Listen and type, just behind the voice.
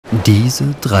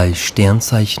Diese 3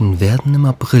 Sternzeichen werden im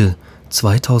April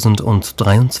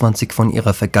 2023 von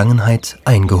ihrer Vergangenheit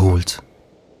eingeholt.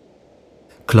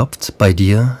 Klopft bei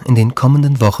dir in den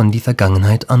kommenden Wochen die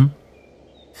Vergangenheit an?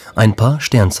 Ein paar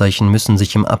Sternzeichen müssen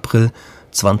sich im April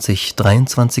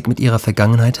 2023 mit ihrer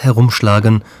Vergangenheit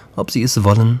herumschlagen, ob sie es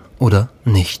wollen oder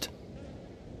nicht.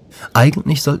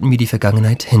 Eigentlich sollten wir die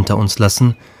Vergangenheit hinter uns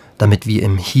lassen, damit wir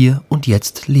im Hier und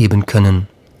Jetzt leben können.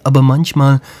 Aber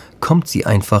manchmal kommt sie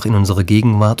einfach in unsere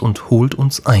Gegenwart und holt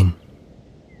uns ein.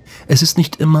 Es ist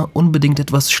nicht immer unbedingt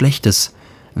etwas Schlechtes,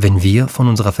 wenn wir von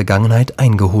unserer Vergangenheit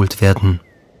eingeholt werden.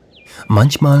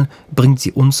 Manchmal bringt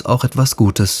sie uns auch etwas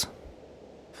Gutes.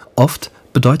 Oft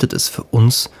bedeutet es für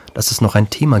uns, dass es noch ein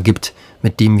Thema gibt,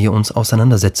 mit dem wir uns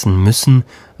auseinandersetzen müssen,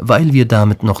 weil wir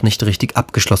damit noch nicht richtig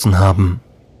abgeschlossen haben.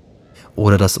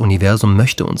 Oder das Universum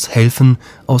möchte uns helfen,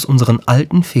 aus unseren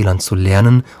alten Fehlern zu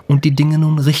lernen und die Dinge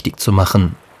nun richtig zu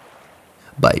machen.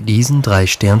 Bei diesen 3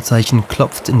 Sternzeichen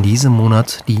klopft in diesem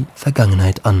Monat die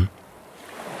Vergangenheit an.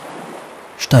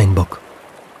 Steinbock.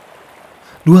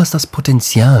 Du hast das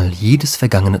Potenzial, jedes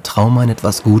vergangene Trauma in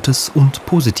etwas Gutes und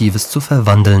Positives zu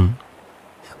verwandeln.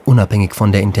 Unabhängig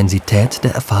von der Intensität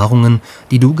der Erfahrungen,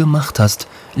 die du gemacht hast,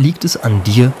 liegt es an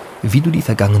dir, wie du die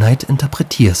Vergangenheit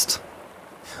interpretierst.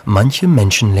 Manche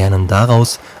Menschen lernen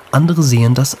daraus, andere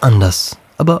sehen das anders.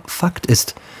 Aber Fakt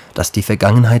ist, dass die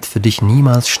Vergangenheit für dich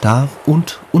niemals starr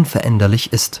und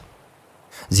unveränderlich ist.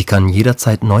 Sie kann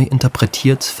jederzeit neu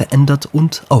interpretiert, verändert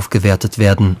und aufgewertet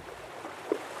werden.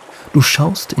 Du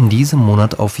schaust in diesem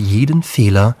Monat auf jeden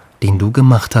Fehler, den du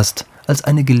gemacht hast, als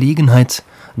eine Gelegenheit,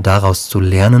 daraus zu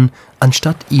lernen,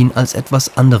 anstatt ihn als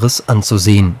etwas anderes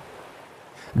anzusehen.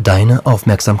 Deine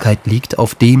Aufmerksamkeit liegt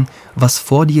auf dem, was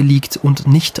vor dir liegt und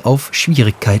nicht auf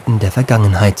Schwierigkeiten der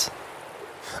Vergangenheit.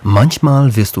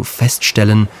 Manchmal wirst du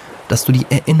feststellen, dass du die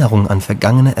Erinnerung an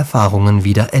vergangene Erfahrungen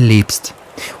wieder erlebst,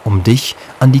 um dich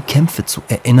an die Kämpfe zu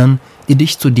erinnern, die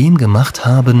dich zu dem gemacht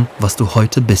haben, was du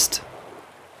heute bist.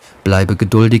 Bleibe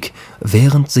geduldig,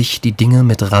 während sich die Dinge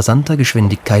mit rasanter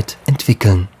Geschwindigkeit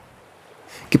entwickeln.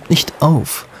 Gib nicht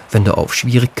auf, wenn du auf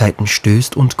Schwierigkeiten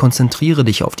stößt, und konzentriere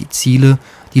dich auf die Ziele,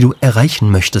 die du erreichen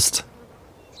möchtest.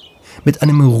 Mit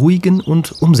einem ruhigen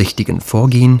und umsichtigen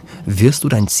Vorgehen wirst du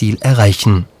dein Ziel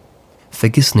erreichen.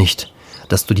 Vergiss nicht,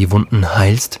 dass du die Wunden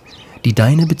heilst, die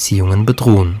deine Beziehungen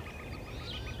bedrohen.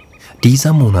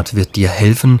 Dieser Monat wird dir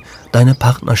helfen, deine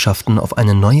Partnerschaften auf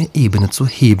eine neue Ebene zu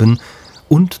heben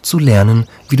und zu lernen,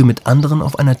 wie du mit anderen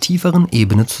auf einer tieferen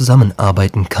Ebene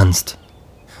zusammenarbeiten kannst.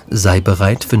 Sei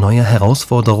bereit für neue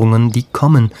Herausforderungen, die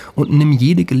kommen, und nimm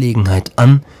jede Gelegenheit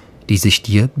an, die sich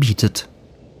dir bietet.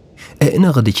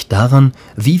 Erinnere dich daran,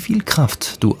 wie viel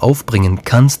Kraft du aufbringen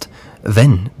kannst,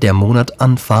 wenn der Monat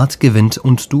an Fahrt gewinnt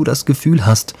und du das Gefühl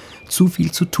hast, zu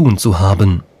viel zu tun zu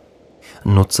haben.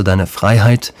 Nutze deine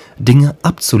Freiheit, Dinge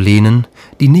abzulehnen,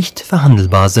 die nicht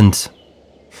verhandelbar sind.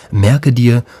 Merke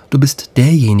dir, du bist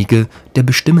derjenige, der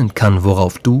bestimmen kann,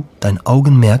 worauf du dein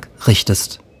Augenmerk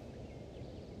richtest.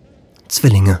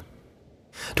 Zwillinge.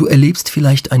 Du erlebst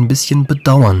vielleicht ein bisschen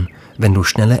Bedauern, wenn du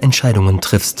schnelle Entscheidungen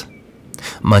triffst.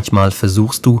 Manchmal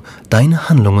versuchst du, deine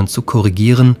Handlungen zu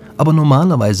korrigieren, aber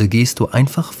normalerweise gehst du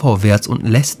einfach vorwärts und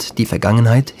lässt die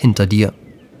Vergangenheit hinter dir.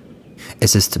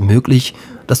 Es ist möglich,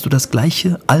 dass du das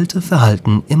gleiche alte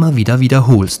Verhalten immer wieder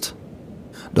wiederholst.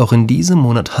 Doch in diesem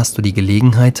Monat hast du die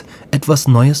Gelegenheit, etwas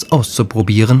Neues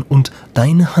auszuprobieren und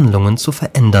deine Handlungen zu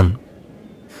verändern.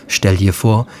 Stell dir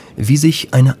vor, wie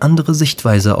sich eine andere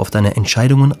Sichtweise auf deine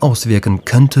Entscheidungen auswirken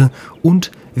könnte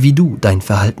und wie du dein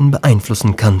Verhalten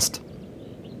beeinflussen kannst.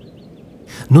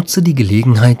 Nutze die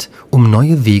Gelegenheit, um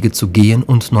neue Wege zu gehen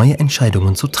und neue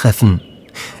Entscheidungen zu treffen.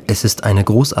 Es ist eine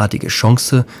großartige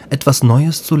Chance, etwas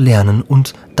Neues zu lernen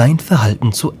und dein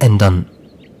Verhalten zu ändern.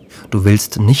 Du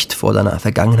willst nicht vor deiner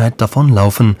Vergangenheit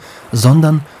davonlaufen,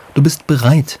 sondern du bist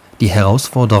bereit, die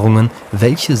Herausforderungen,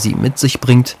 welche sie mit sich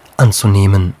bringt,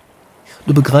 anzunehmen.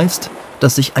 Du begreifst,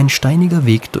 dass sich ein steiniger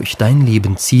Weg durch dein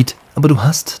Leben zieht, aber du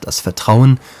hast das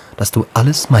Vertrauen, dass du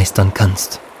alles meistern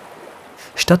kannst.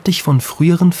 Statt dich von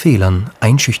früheren Fehlern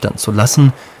einschüchtern zu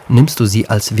lassen, nimmst du sie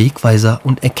als Wegweiser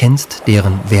und erkennst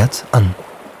deren Wert an.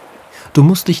 Du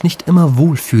musst dich nicht immer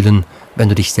wohlfühlen, wenn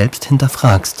du dich selbst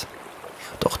hinterfragst.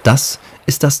 Doch das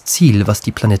ist das Ziel, was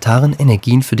die planetaren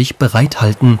Energien für dich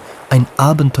bereithalten, ein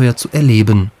Abenteuer zu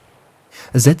erleben.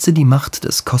 Setze die Macht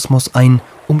des Kosmos ein,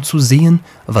 um zu sehen,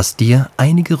 was dir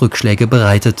einige Rückschläge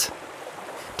bereitet.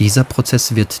 Dieser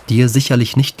Prozess wird dir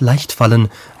sicherlich nicht leicht fallen,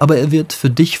 aber er wird für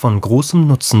dich von großem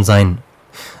Nutzen sein.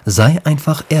 Sei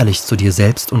einfach ehrlich zu dir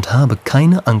selbst und habe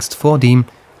keine Angst vor dem,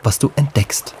 was du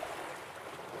entdeckst.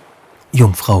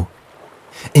 Jungfrau.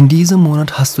 In diesem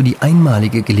Monat hast du die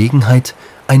einmalige Gelegenheit,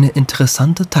 eine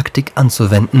interessante Taktik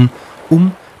anzuwenden,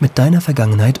 um mit deiner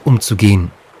Vergangenheit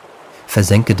umzugehen.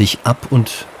 Versenke dich ab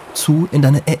und zu in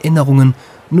deine Erinnerungen,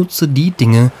 nutze die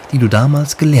Dinge, die du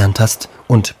damals gelernt hast,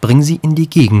 und bring sie in die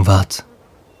Gegenwart.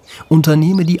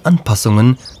 Unternehme die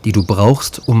Anpassungen, die du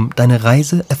brauchst, um deine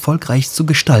Reise erfolgreich zu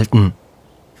gestalten.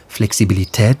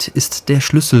 Flexibilität ist der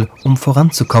Schlüssel, um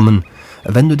voranzukommen.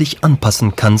 Wenn du dich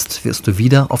anpassen kannst, wirst du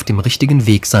wieder auf dem richtigen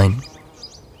Weg sein.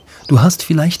 Du hast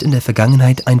vielleicht in der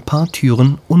Vergangenheit ein paar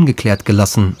Türen ungeklärt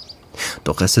gelassen.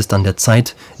 Doch es ist an der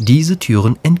Zeit, diese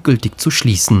Türen endgültig zu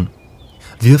schließen.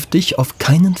 Wirf dich auf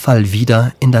keinen Fall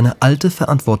wieder in deine alte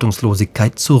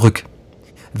Verantwortungslosigkeit zurück.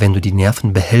 Wenn du die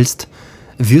Nerven behältst,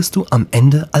 wirst du am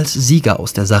Ende als Sieger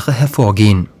aus der Sache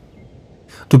hervorgehen.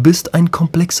 Du bist ein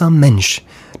komplexer Mensch,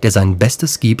 der sein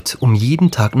Bestes gibt, um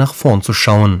jeden Tag nach vorn zu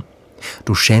schauen.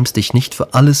 Du schämst dich nicht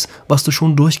für alles, was du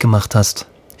schon durchgemacht hast.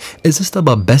 Es ist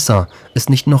aber besser, es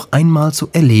nicht noch einmal zu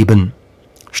erleben.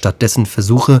 Stattdessen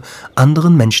versuche,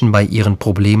 anderen Menschen bei ihren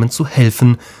Problemen zu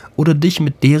helfen oder dich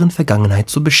mit deren Vergangenheit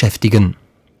zu beschäftigen.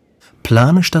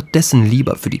 Plane stattdessen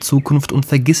lieber für die Zukunft und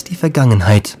vergiss die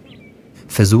Vergangenheit.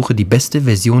 Versuche, die beste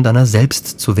Version deiner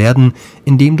selbst zu werden,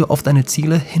 indem du auf deine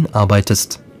Ziele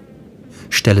hinarbeitest.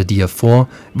 Stelle dir vor,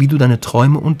 wie du deine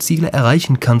Träume und Ziele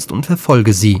erreichen kannst und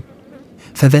verfolge sie.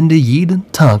 Verwende jeden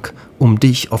Tag, um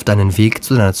dich auf deinen Weg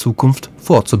zu deiner Zukunft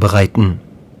vorzubereiten.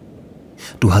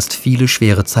 Du hast viele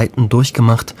schwere Zeiten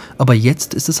durchgemacht, aber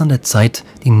jetzt ist es an der Zeit,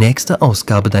 die nächste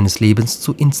Ausgabe deines Lebens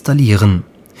zu installieren.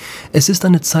 Es ist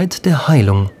eine Zeit der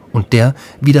Heilung und der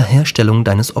Wiederherstellung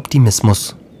deines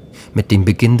Optimismus. Mit dem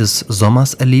Beginn des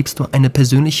Sommers erlebst du eine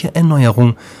persönliche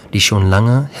Erneuerung, die schon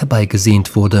lange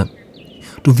herbeigesehnt wurde.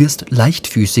 Du wirst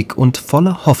leichtfüßig und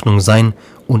voller Hoffnung sein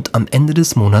und am Ende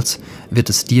des Monats wird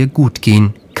es dir gut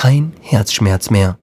gehen, kein Herzschmerz mehr.